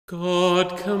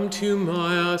God, come to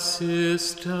my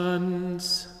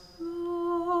assistance.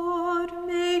 Lord,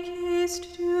 make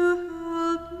haste to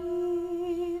help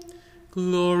me.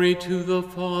 Glory to the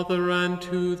Father, and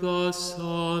to the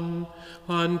Son,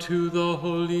 and to the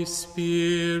Holy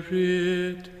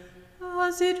Spirit.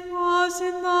 As it was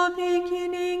in the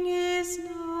beginning, is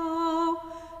now,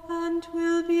 and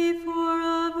will be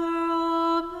forever.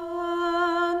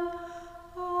 Amen.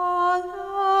 Alleluia.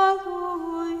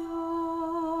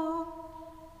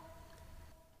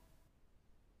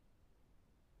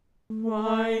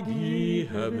 Wide ye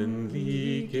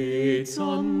heavenly gates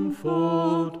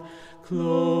unfold,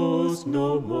 closed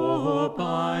no more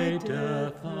by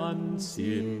death and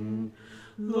sin.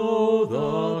 Lo,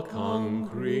 the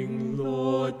conquering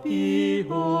Lord,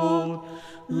 behold,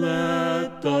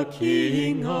 let the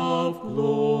King of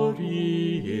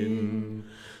glory in.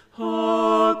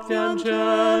 Hark, the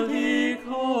angelic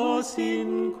hosts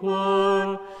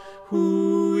inquire,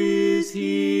 who is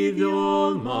he, the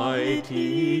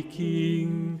Almighty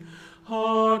King?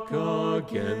 Hark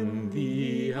again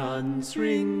the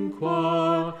answering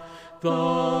choir,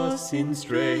 thus in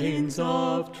strains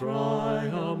of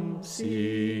triumph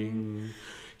sing.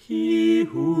 He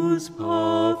whose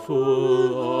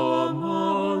powerful arm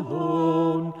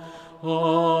alone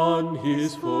on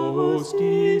his foes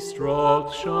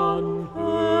destruction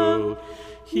hurled,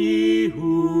 he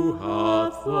who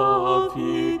hath the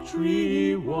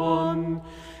victory won,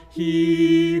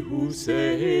 he who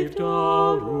saved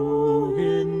a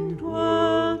ruined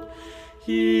world,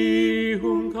 he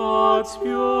whom God's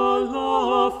pure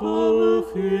love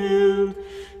fulfilled,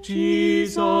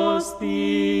 Jesus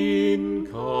the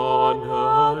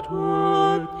incarnate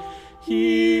Word,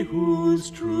 he whose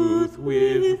truth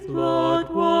with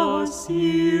blood was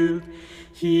sealed,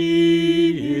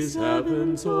 he is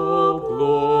heaven's all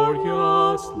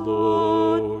glorious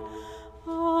Lord.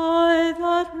 I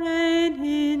that reign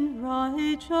in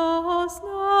righteousness,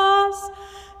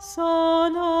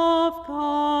 Son of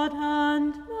God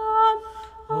and man,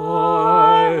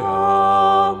 I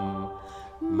am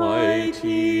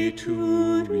mighty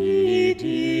to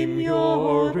redeem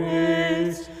your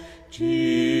race.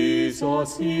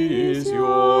 Jesus is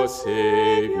your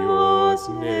Saviour's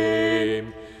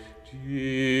name.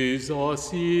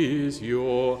 Jesus is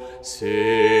your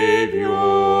Saviour's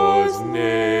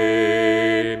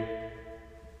name.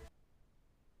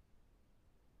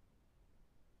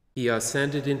 He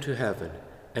ascended into heaven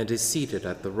and is seated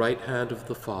at the right hand of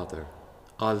the Father.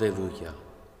 Alleluia.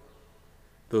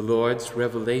 The Lord's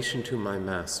revelation to my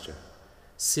Master.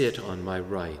 Sit on my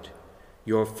right.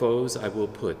 Your foes I will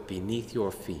put beneath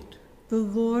your feet. the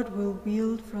Lord will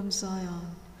wield from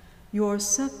Zion your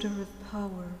scepter of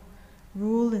power.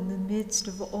 Rule in the midst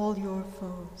of all your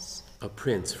foes. A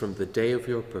prince from the day of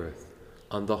your birth,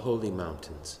 on the holy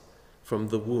mountains, from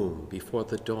the womb before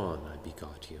the dawn I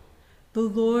begot you. The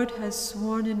Lord has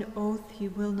sworn an oath he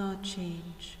will not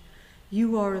change.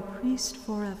 You are a priest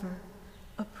forever,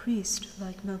 a priest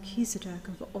like Melchizedek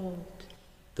of old.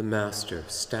 The Master,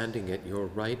 standing at your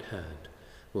right hand,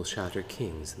 will shatter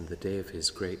kings in the day of his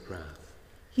great wrath.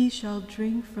 He shall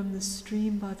drink from the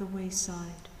stream by the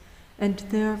wayside, and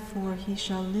therefore he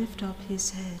shall lift up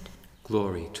his head.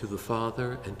 Glory to the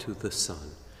Father, and to the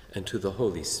Son, and to the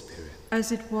Holy Spirit.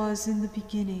 As it was in the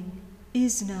beginning,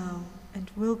 is now, and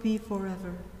will be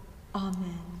forever.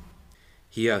 Amen.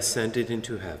 He ascended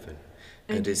into heaven,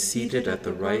 and is seated at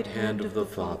the right hand of the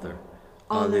Father.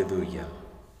 Alleluia.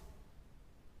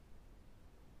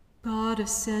 God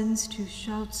ascends to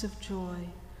shouts of joy,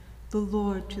 the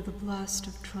Lord to the blast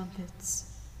of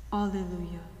trumpets.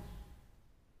 Alleluia.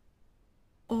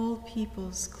 All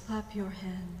peoples, clap your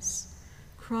hands.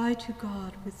 Cry to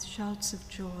God with shouts of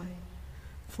joy.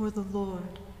 For the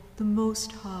Lord, the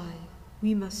Most High,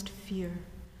 we must fear,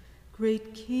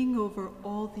 great King over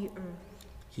all the earth.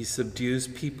 He subdues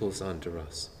peoples under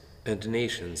us, and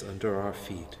nations under our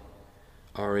feet.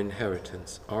 Our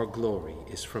inheritance, our glory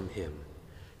is from him,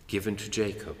 given to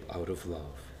Jacob out of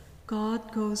love.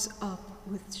 God goes up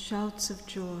with shouts of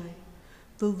joy.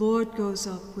 The Lord goes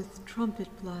up with trumpet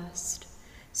blast.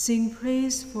 Sing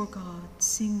praise for God,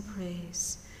 sing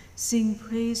praise. Sing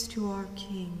praise to our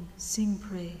King, sing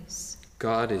praise.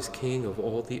 God is King of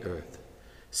all the earth.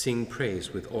 Sing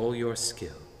praise with all your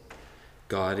skill.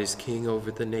 God is King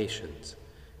over the nations.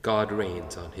 God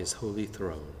reigns on his holy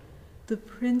throne. The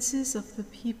princes of the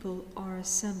people are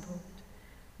assembled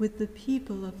with the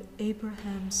people of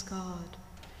Abraham's God.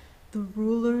 The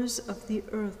rulers of the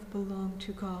earth belong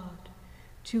to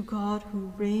God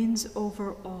who reigns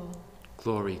over all.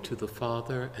 Glory to the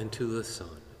Father, and to the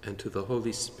Son, and to the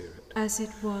Holy Spirit. As it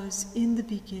was in the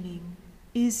beginning,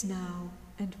 is now,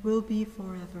 and will be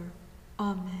forever.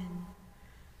 Amen.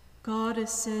 God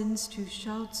ascends to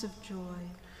shouts of joy.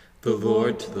 The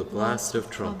Lord to the blast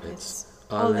of trumpets.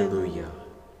 Alleluia.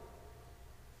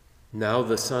 Now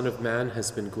the Son of Man has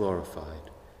been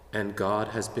glorified, and God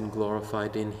has been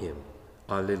glorified in him.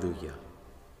 Alleluia.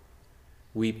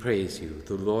 We praise you,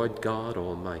 the Lord God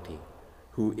Almighty,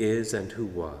 who is and who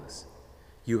was.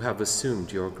 You have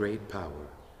assumed your great power.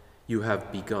 You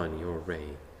have begun your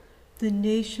reign. The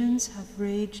nations have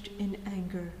raged in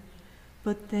anger,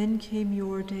 but then came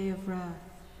your day of wrath,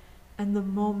 and the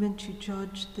moment to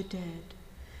judge the dead,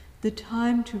 the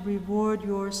time to reward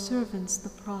your servants the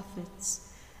prophets,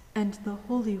 and the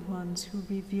holy ones who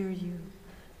revere you,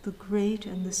 the great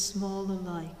and the small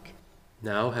alike.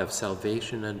 Now have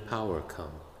salvation and power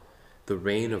come, the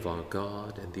reign of our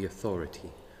God and the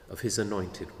authority of his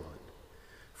anointed one.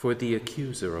 For the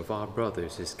accuser of our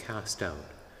brothers is cast out,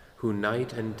 who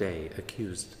night and day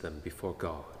accused them before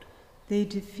God. They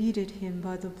defeated him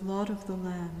by the blood of the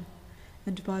Lamb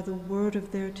and by the word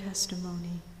of their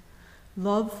testimony.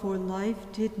 Love for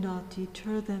life did not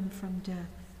deter them from death.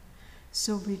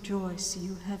 So rejoice,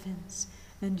 you heavens,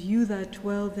 and you that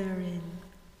dwell therein.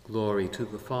 Glory to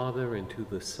the Father, and to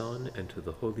the Son, and to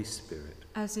the Holy Spirit.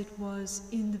 As it was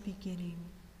in the beginning,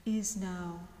 is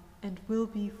now, and will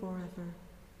be forever.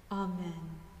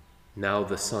 Amen. Now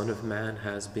the Son of Man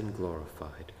has been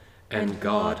glorified, and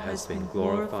God has been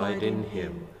glorified in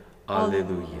him.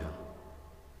 Alleluia.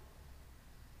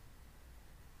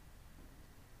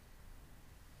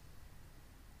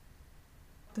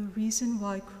 The reason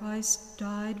why Christ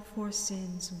died for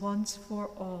sins once for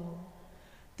all,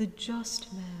 the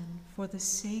just man for the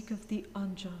sake of the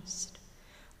unjust,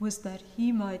 was that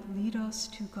he might lead us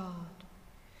to God.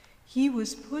 He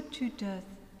was put to death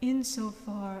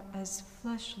insofar as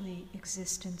fleshly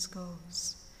existence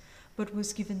goes, but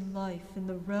was given life in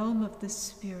the realm of the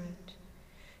Spirit.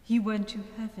 He went to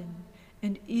heaven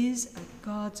and is at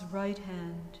God's right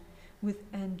hand, with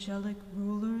angelic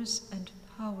rulers and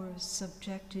powers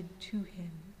subjected to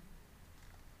him.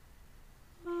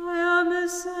 I am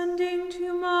ascending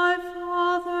to my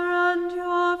Father and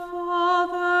your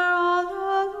Father.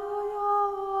 Alleluia,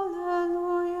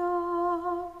 alleluia.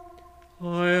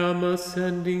 I am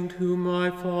ascending to my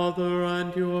Father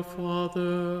and your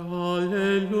Father.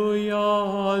 Alleluia,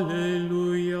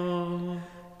 alleluia.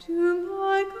 To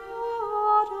my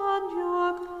God and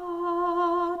your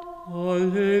God.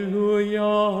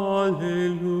 Alleluia,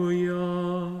 alleluia.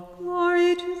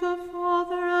 Glory to the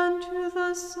Father and to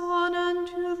the Son and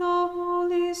to the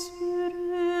Holy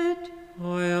Spirit.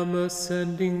 I am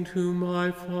ascending to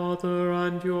my Father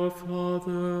and your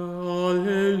Father.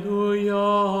 Alleluia,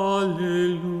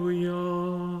 alleluia.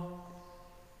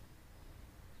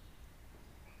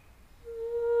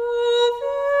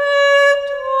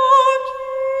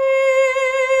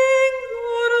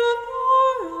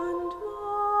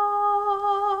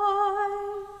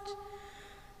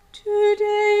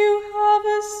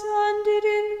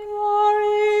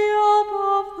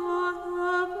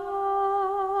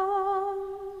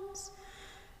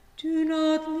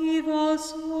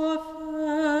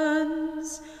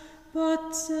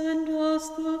 Send us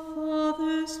the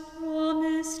Father's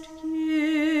promised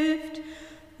gift,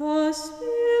 the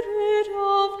Spirit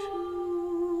of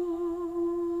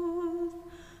truth.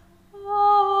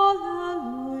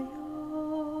 Alleluia.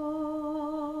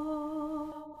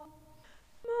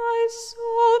 My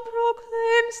soul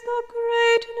proclaims the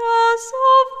greatness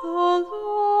of the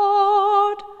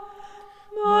Lord.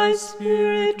 My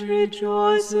spirit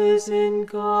rejoices in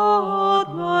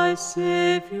God, my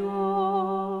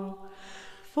Savior.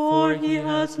 For he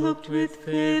has looked with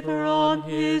favor on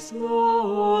his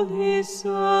lowly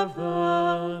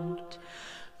servant.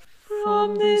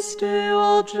 From this day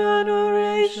all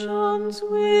generations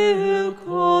will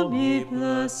call me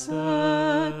blessed.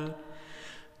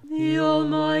 The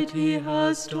Almighty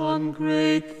has done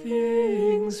great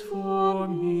things for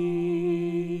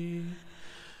me,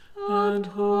 and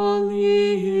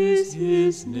holy is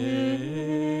his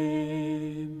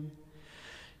name.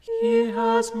 He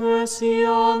has mercy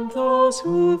on those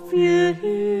who fear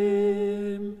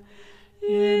him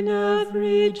in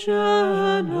every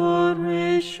generation.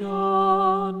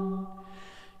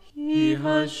 He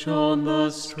has shown the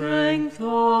strength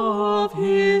of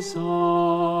his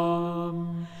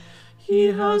arm.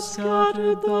 He has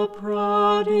scattered the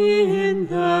proud in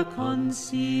their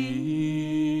conceit.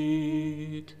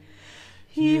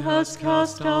 He has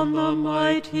cast down the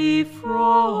mighty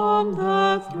from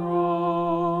their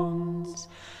thrones,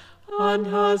 and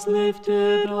has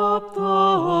lifted up the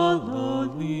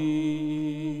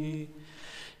lowly.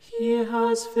 He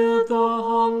has filled the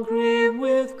hungry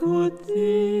with good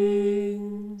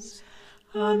things,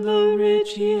 and the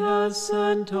rich he has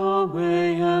sent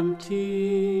away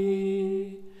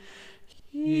empty.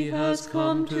 He has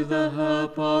come to the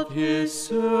help of his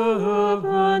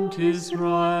servant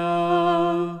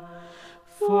Israel,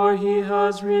 for he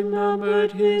has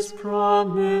remembered his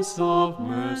promise of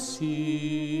mercy,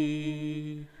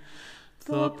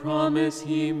 the promise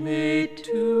he made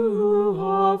to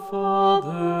our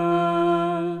fathers,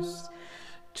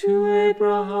 to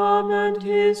Abraham and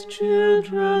his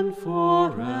children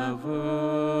forever.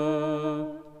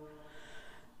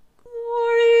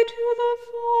 Glory to the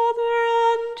Father,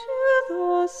 and to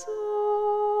the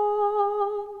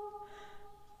Son,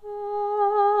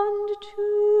 and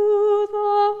to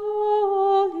the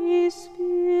Holy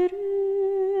Spirit.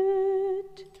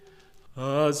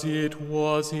 As it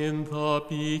was in the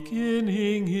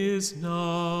beginning, is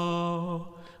now,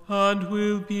 and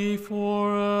will be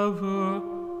forever.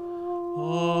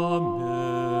 Amen.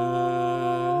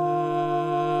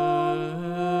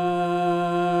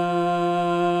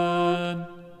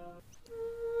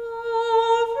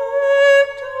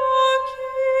 Victor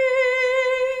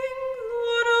King,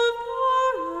 Lord of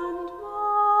power and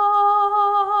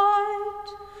might,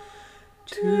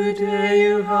 Today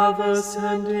you have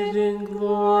ascended in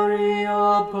glory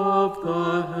above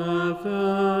the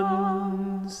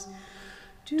heavens.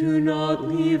 Do not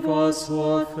leave us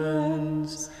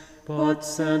orphans, but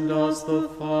send us the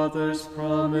Father's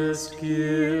promised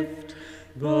gift,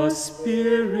 the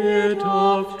Spirit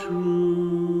of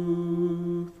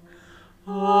truth.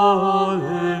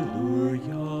 Alleluia.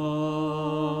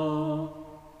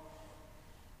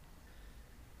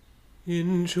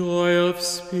 In joy of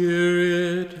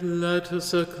spirit, let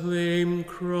us acclaim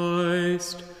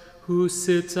Christ, who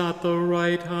sits at the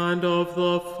right hand of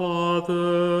the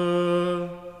Father.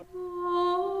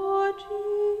 Lord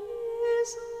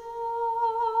Jesus,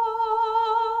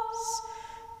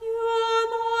 you are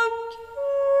the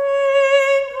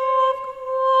King of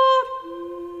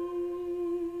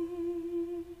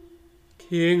glory.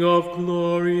 King of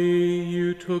glory,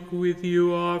 you took with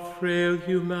you our frail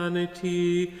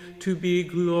humanity to be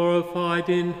glorified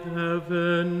in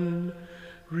heaven.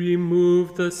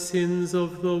 Remove the sins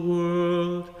of the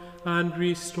world and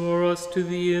restore us to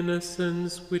the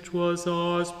innocence which was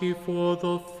ours before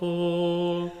the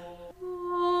fall.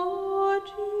 Lord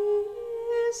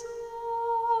Jesus,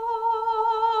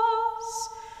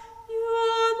 you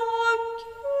are the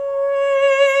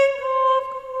King of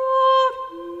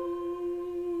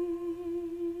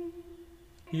glory.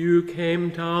 You came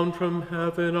down from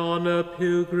heaven on a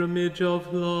pilgrimage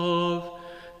of love.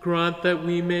 Grant that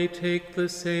we may take the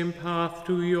same path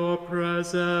to your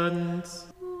presence.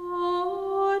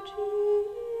 Lord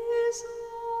Jesus,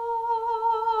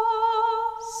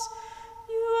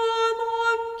 you are the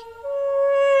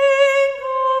King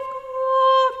of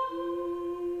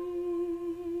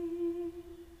glory.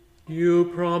 You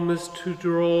promised to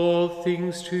draw all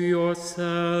things to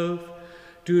yourself.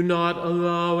 Do not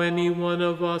allow any one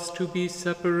of us to be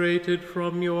separated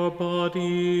from your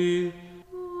body.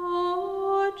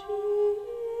 Lord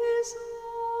Jesus,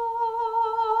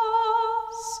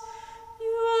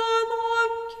 you are the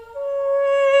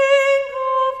King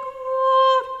of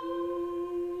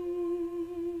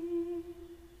glory.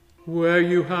 Where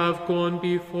you have gone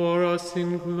before us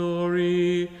in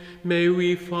glory, may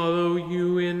we follow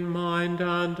you in mind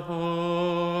and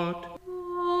heart.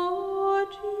 Lord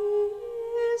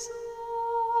Jesus,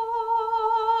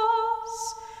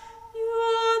 you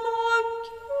are the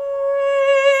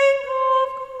King of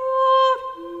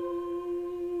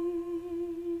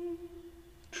glory.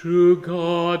 True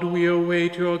God, we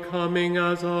await your coming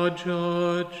as our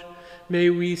judge. May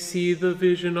we see the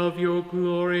vision of your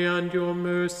glory and your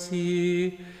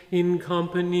mercy in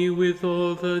company with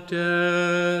all the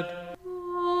dead.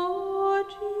 Lord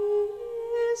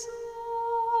Jesus,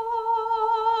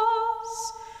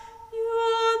 you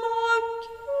are the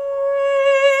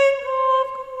King of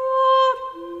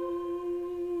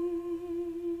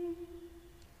glory.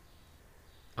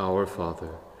 Our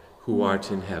Father, who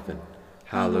art in heaven,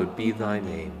 hallowed be thy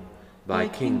name. Thy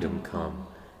kingdom come,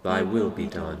 thy will be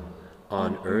done,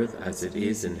 on earth as it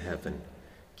is in heaven.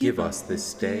 Give us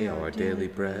this day our daily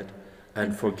bread,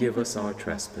 and forgive us our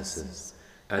trespasses,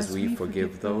 as we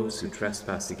forgive those who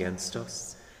trespass against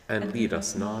us. And lead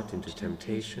us not into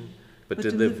temptation, but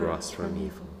deliver us from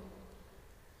evil.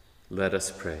 Let us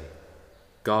pray.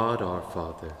 God our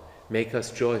Father, make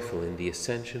us joyful in the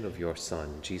ascension of your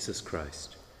Son, Jesus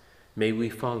Christ. May we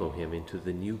follow him into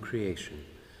the new creation,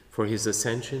 for his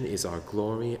ascension is our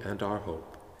glory and our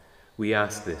hope. We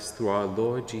ask this through our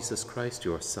Lord Jesus Christ,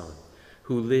 your Son,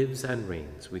 who lives and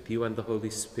reigns with you and the Holy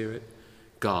Spirit,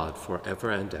 God, forever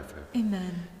and ever.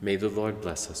 Amen. May the Lord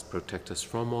bless us, protect us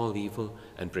from all evil,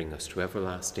 and bring us to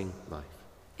everlasting life.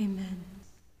 Amen.